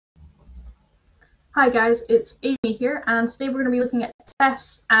Hi guys, it's Amy here, and today we're going to be looking at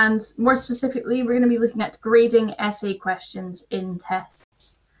tests, and more specifically, we're going to be looking at grading essay questions in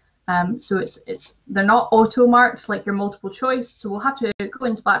tests. So they're not auto marked like your multiple choice, so we'll have to go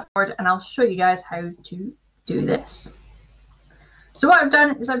into Blackboard and I'll show you guys how to do this. So what I've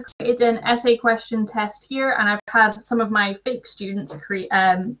done is I've created an essay question test here, and I've had some of my fake students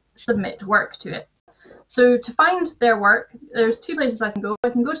submit work to it. So to find their work, there's two places I can go. I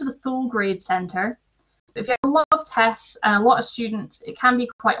can go to the full grade center. If you have a lot of tests and a lot of students, it can be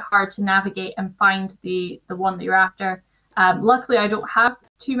quite hard to navigate and find the one that you're after. Luckily, I don't have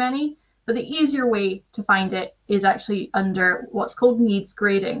too many, but the easier way to find it is actually under what's called needs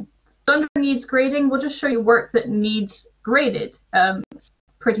grading. So under needs grading, we'll just show you work that needs graded. It's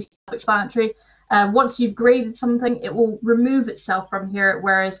pretty self-explanatory. Once you've graded something, it will remove itself from here,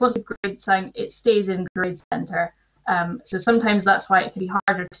 whereas once you've graded something, it stays in grade center. So sometimes that's why it can be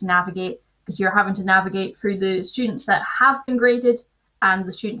harder to navigate, because you're having to navigate through the students that have been graded and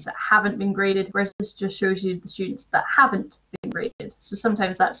the students that haven't been graded, whereas this just shows you the students that haven't been graded. So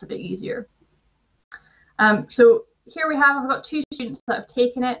sometimes that's a bit easier. So here we have, I've got two students that have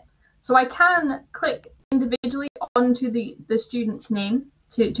taken it. So I can click individually onto the student's name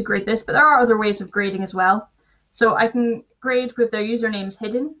to grade this, but there are other ways of grading as well. So I can grade with their usernames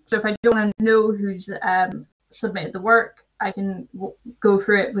hidden. So if I don't want to know who's submitted the work, I can go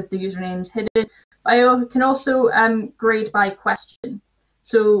through it with the usernames hidden. I can also grade by question.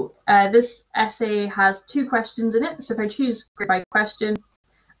 So this essay has two questions in it. So if I choose grade by question,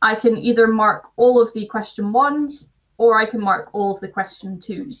 I can either mark all of the question ones or I can mark all of the question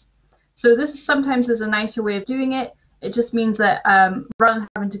twos. So this sometimes is a nicer way of doing it. It just means that rather than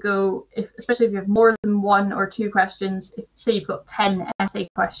having to go, especially if you have more than one or two questions, if say you've got 10 essay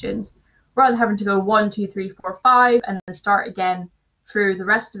questions, rather than having to go 1, 2, 3, 4, 5 and then start again through the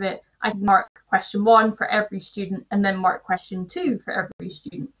rest of it, I can mark question 1 for every student and then mark question 2 for every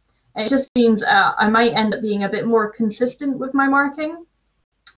student. And it just means I might end up being a bit more consistent with my marking.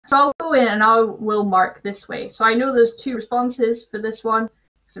 So I'll go in and I will mark this way. So I know there's 2 responses for this one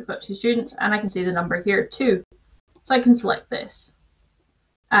because I've got 2 students, and I can see the number here 2. So I can select this.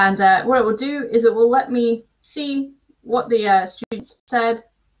 And what it will do is it will let me see what the students said,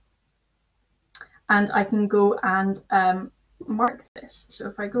 and I can go and mark this. So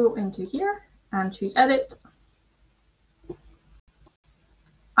if I go into here and choose edit,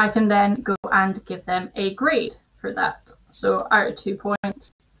 I can then go and give them a grade for that. So out of 2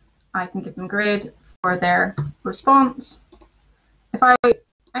 points, I can give them grade for their response. If I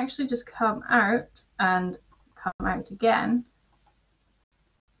actually just come out and come out again,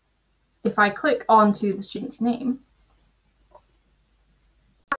 if I click onto the student's name,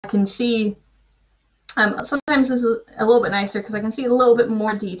 I can see sometimes this is a little bit nicer because I can see a little bit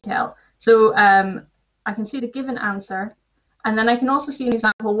more detail. So I can see the given answer, and then I can also see an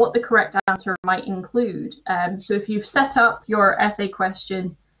example what the correct answer might include. So if you've set up your essay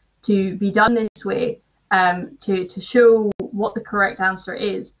question to be done this way, to show what the correct answer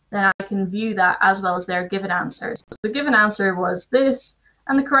is, then I can view that as well as their given answers. So the given answer was this,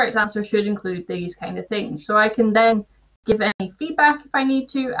 and the correct answer should include these kind of things. So I can then give any feedback if I need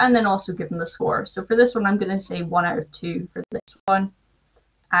to, and then also give them the score. So for this one, I'm going to say 1 out of 2 for this one.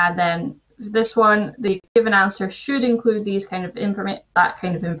 And then for this one, the given answer should include these kind of that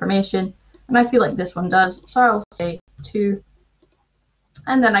kind of information. And I feel like this one does, so I'll say 2.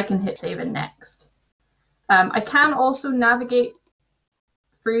 And then I can hit save and next. I can also navigate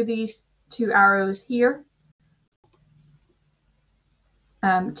through these 2 arrows here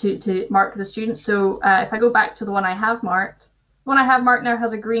to mark the student. So if I go back to the one I have marked, the one I have marked now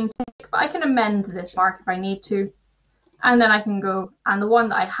has a green tick, but I can amend this mark if I need to. And then I can go, and the one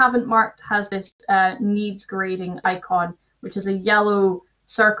that I haven't marked has this needs grading icon, which is a yellow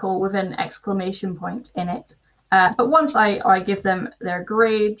circle with an exclamation point in it. But once I give them their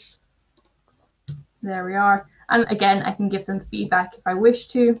grades, there we are. And again, I can give them feedback if I wish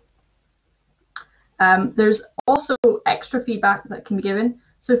to. There's also extra feedback that can be given.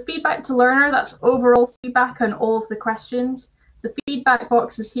 So feedback to learner, that's overall feedback on all of the questions. The feedback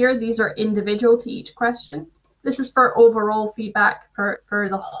boxes here, these are individual to each question. This is for overall feedback for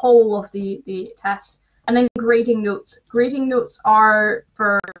the whole of the test. And then grading notes. Grading notes are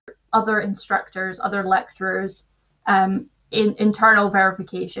for other instructors, other lecturers, internal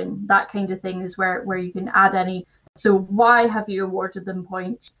verification, that kind of thing is where you can add any. So why have you awarded them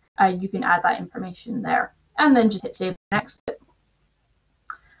points? You can add that information there, and then just hit save next.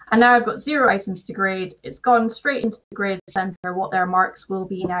 And now I've got 0 items to grade. It's gone straight into the grade center what their marks will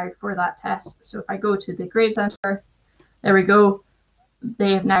be now for that test. So if I go to the grade center, there we go.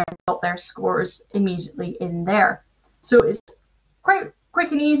 they have now got their scores immediately in there. So it's quite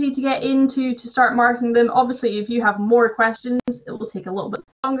quick and easy to get into to start marking them. Obviously, if you have more questions, it will take a little bit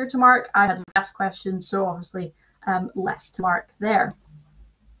longer to mark. I had less questions, so obviously less to mark there.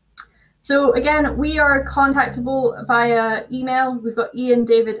 So again, we are contactable via email. We've got Ian,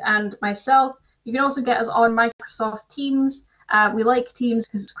 David, and myself. You can also get us on Microsoft Teams. We like Teams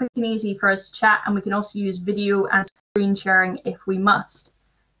because it's quick and easy for us to chat, and we can also use video and screen sharing if we must.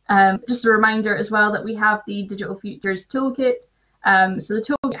 Just a reminder as well that we have the Digital Futures Toolkit. So the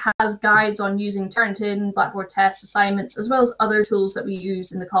toolkit has guides on using Turnitin, Blackboard tests, assignments, as well as other tools that we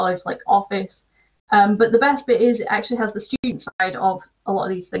use in the college like Office. But the best bit is it actually has the student side of a lot of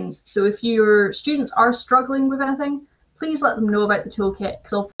these things. So if your students are struggling with anything, please let them know about the toolkit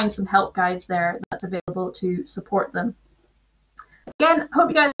because they'll find some help guides there that's available to support them. Again, hope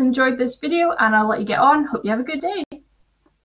you guys enjoyed this video and I'll let you get on. Hope you have a good day.